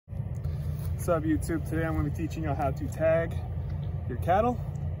What's up, YouTube? Today I'm going to be teaching you how to tag your cattle.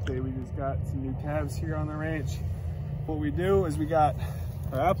 Today we just got some new calves here on the ranch. What we do is we got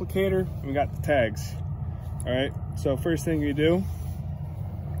our applicator and we got the tags. All right, so first thing we do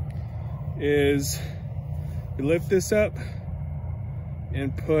is we lift this up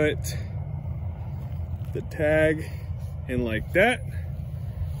and put the tag in like that,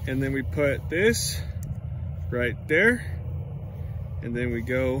 and then we put this right there, and then we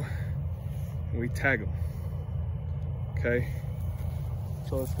go and we tag them. Okay,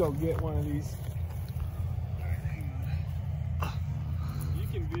 so let's go get one of these. All right, hang on. We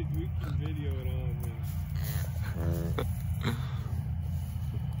can video it on, man.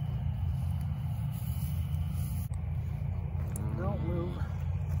 Don't move.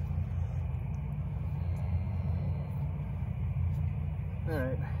 All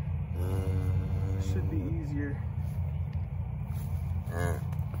right, should be easier.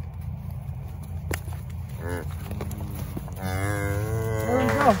 There we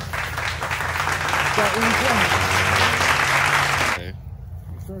go. Got one coming. Okay.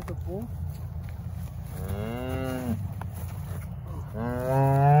 You start to pull.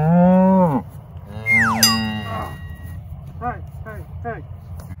 Hey.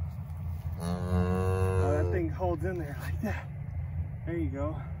 Oh, that thing holds in there like that. There you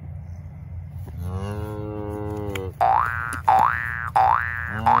go.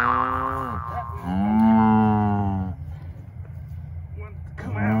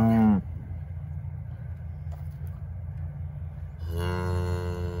 Come out.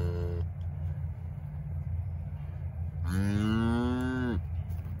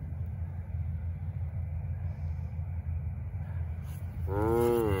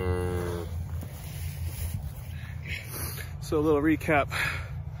 So a little recap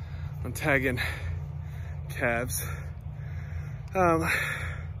on tagging calves.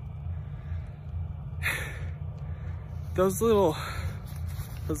 Those little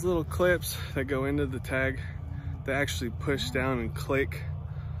clips that go into the tag, they actually push down and click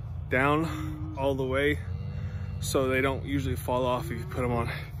down all the way, so they don't usually fall off if you put them on.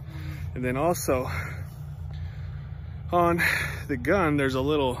 And then also on the gun, there's a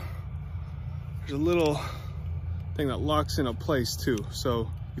little thing that locks into place too.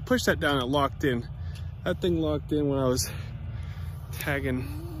 So you push that down, it locked in. That thing locked in when I was tagging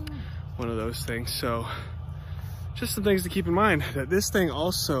one of those things. So just some things to keep in mind, that this thing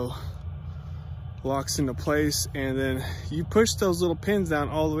also locks into place, and then you push those little pins down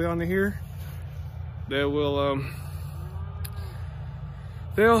all the way onto here, they will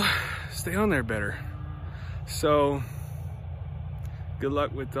they'll stay on there better. So good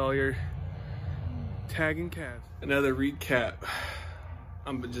luck with all your tagging calves. Another recap.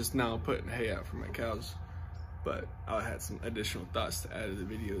 I'm just now putting hay out for my cows, but I had some additional thoughts to add to the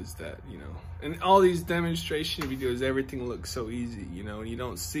videos that, you know, and all these demonstration videos, everything looks so easy, you know, and you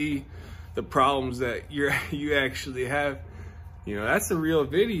don't see the problems that you actually have. You know, that's a real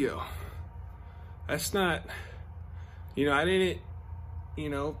video. That's not, you know, I didn't, you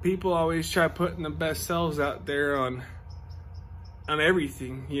know, people always try putting the best selves out there on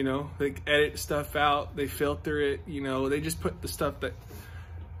everything, you know. They edit stuff out, they filter it, you know, they just put the stuff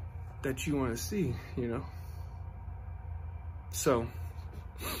that you want to see, you know. So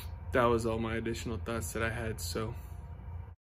that was all my additional thoughts that I had. So